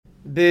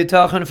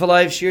B'tachon for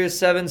Life, Shir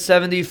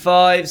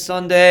 775,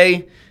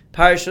 Sunday,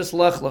 Parshas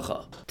Lech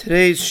Lecha.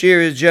 Today's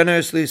Shir is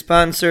generously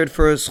sponsored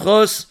for a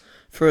schos,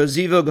 for a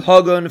zivug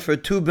hagon, for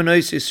two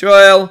B'nais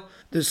Yisrael.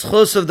 The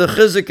schos of the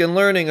chizik and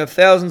learning of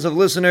thousands of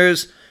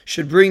listeners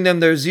should bring them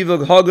their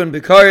zivug hagon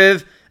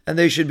b'karev, and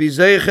they should be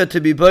zeicha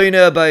to be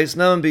boina by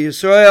Isnam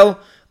b'Yisrael,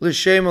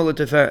 l'shem or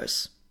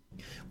l'teferes.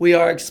 We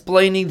are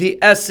explaining the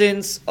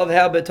essence of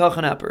how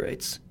B'tachon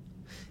operates,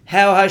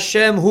 how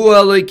Hashem Hu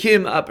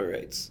Elokim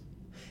operates,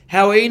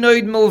 how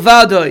Einoid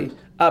Milvadoi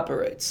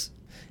operates,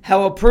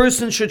 how a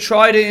person should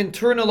try to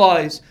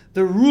internalize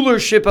the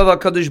rulership of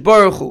HaKadosh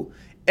Baruch Hu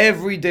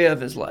every day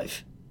of his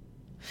life.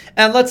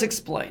 And let's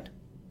explain.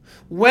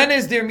 When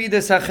is there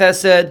Midas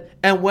HaChesed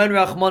and when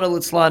Rachmana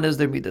Litzlan is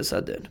there Midas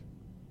HaDin?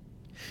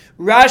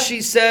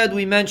 Rashi said,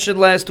 we mentioned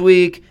last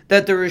week,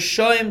 that the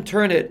Rishonim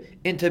turn it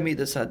into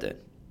Midas HaDin.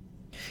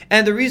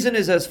 And the reason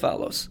is as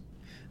follows.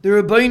 The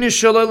Rebbeinu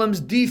Shalom's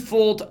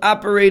default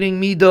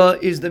operating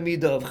midah is the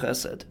midah of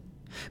chesed.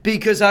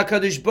 Because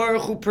HaKadosh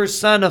Baruch Hu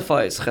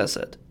personifies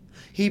chesed.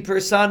 He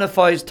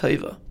personifies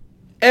taiva.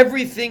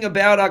 Everything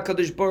about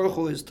HaKadosh Baruch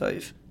Hu is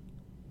taiv.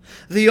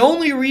 The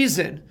only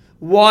reason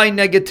why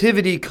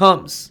negativity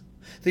comes,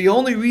 the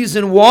only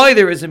reason why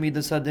there is a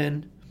midas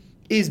hadin,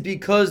 is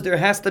because there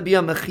has to be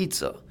a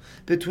mechitza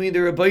between the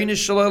Rebbeinu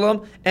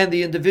Shalom and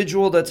the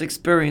individual that's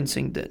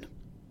experiencing din.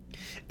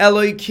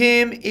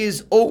 Elokim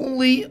is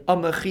only a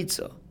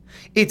mechitza.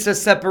 It's a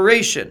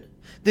separation.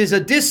 There's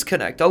a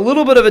disconnect, a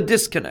little bit of a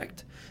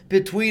disconnect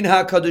between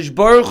HaKadosh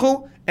Baruch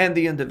Hu and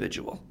the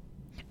individual.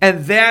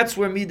 And that's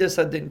where Midas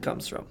Hadin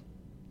comes from.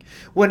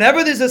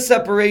 Whenever there's a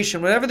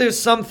separation, whenever there's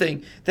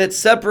something that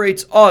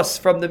separates us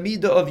from the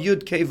Midah of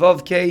Yud Kei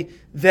Vav Kei,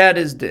 that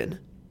is Din.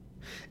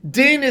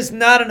 Din is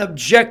not an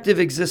objective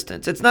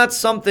existence. It's not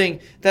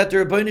something that the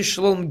Rebbeinu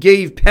Shalom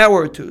gave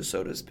power to,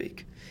 so to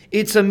speak.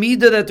 It's a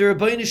midah that the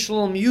Rebbeinu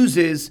Shalom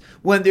uses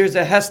when there's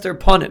a hester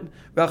panim,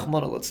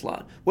 Rachmana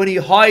Litzlan, when he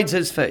hides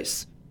his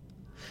face.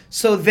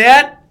 So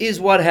that is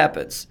what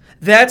happens.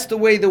 That's the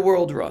way the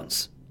world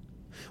runs.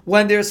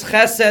 When there's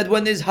chesed,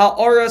 when there's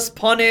ha'aras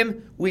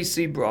panim, we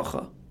see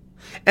bracha.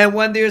 And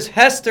when there's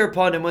hester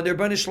panim, when the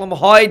Rebbeinu Shalom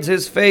hides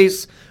his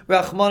face,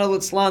 Rachmana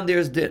Litzlan,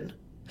 there's din.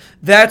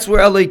 That's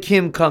where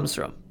Elokim comes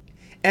from.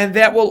 And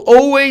that will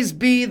always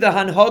be the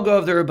hanhaga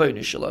of the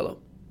Rebbeinu Shalom.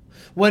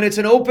 When it's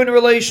an open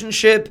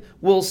relationship,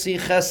 we'll see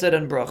chesed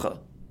and bracha.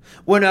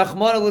 When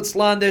Rachmana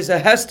Litzlan, there's a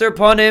hester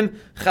panim,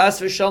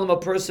 chas v'shalom, a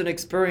person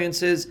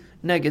experiences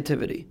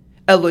negativity.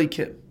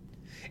 Elokim.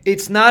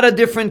 It's not a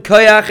different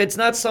koyach, it's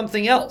not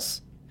something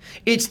else.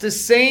 It's the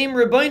same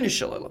Rebbeinu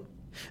Shalom.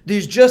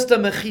 There's just a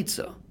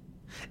mechitza.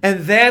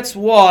 And that's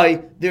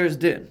why there's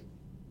din.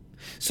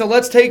 So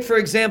let's take, for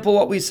example,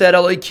 what we said.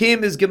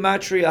 Elokim is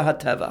gematria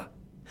hateva.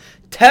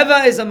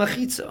 Teva is a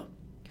mechitza.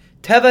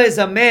 Teva is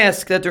a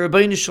mask that the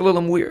Rebbeinu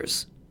Shalom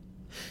wears.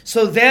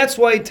 So that's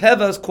why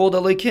Teva is called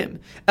Elokim.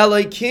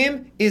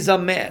 Elokim is a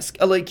mask.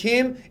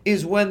 Elokim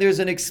is when there's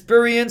an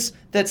experience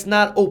that's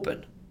not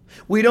open.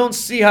 We don't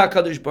see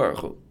HaKadosh Baruch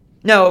Hu.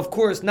 Now, of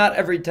course, not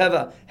every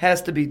Teva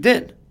has to be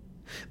din.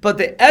 But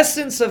the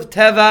essence of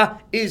Teva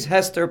is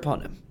Hester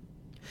Panim.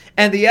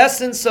 And the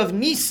essence of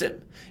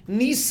Nisim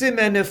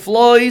and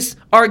Niflois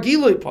are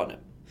Gilui Panim.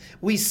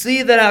 We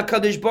see that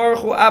HaKadosh Baruch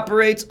Hu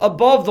operates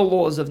above the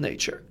laws of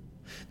nature.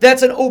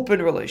 That's an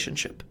open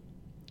relationship.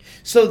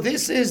 So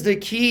this is the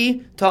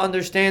key to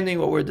understanding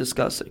what we're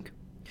discussing.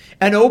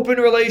 An open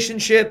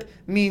relationship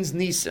means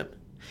nisim,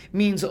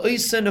 means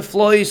oisen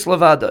eflois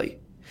lavadai,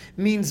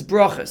 means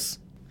brachas.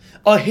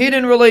 A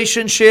hidden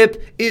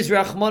relationship is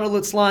Rachmana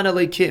Litzlan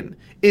Elokim,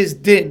 is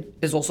din,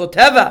 is also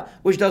teva,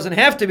 which doesn't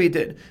have to be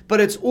din, but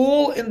it's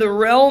all in the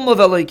realm of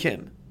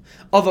Elokim,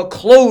 of a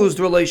closed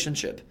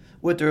relationship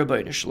with the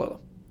Rebbeinu Shalom.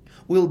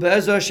 We'll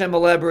Be'ezah Hashem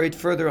elaborate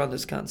further on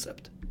this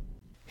concept.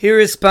 Here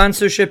is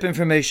sponsorship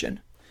information.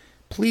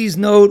 Please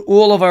note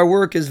all of our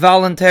work is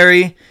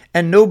voluntary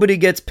and nobody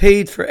gets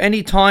paid for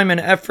any time and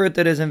effort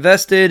that is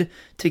invested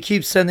to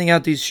keep sending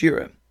out these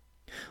shirim.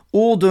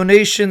 All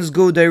donations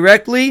go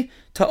directly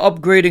to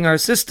upgrading our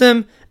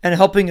system and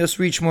helping us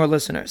reach more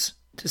listeners.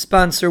 To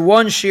sponsor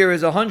one shir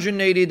is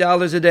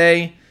 $180 a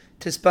day.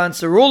 To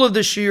sponsor all of the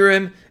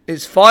shirim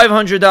is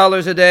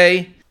 $500 a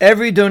day.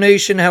 Every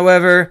donation,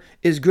 however,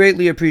 is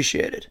greatly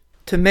appreciated.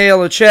 To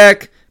mail a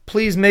check,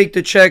 please make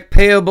the check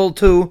payable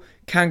to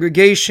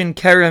Congregation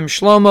Kerem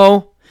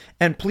Shlomo,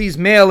 and please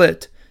mail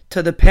it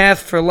to the Path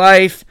for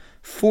Life,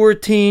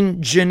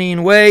 14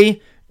 Janine Way,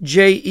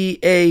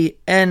 Jeanine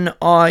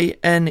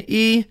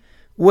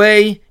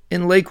Way,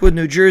 in Lakewood,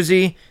 New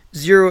Jersey,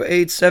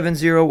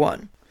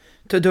 08701.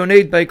 To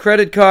donate by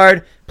credit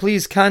card,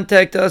 please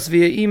contact us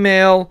via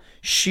email,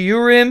 shiurim@thepathforlife.com.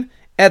 SHIURIM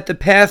at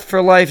THEPATH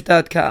 4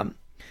 LIFE.com.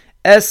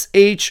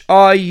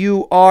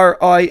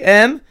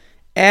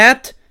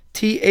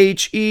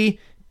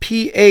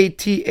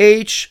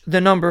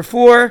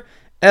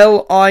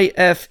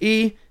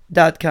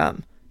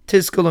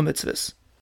 Tizkul Mitzvahs.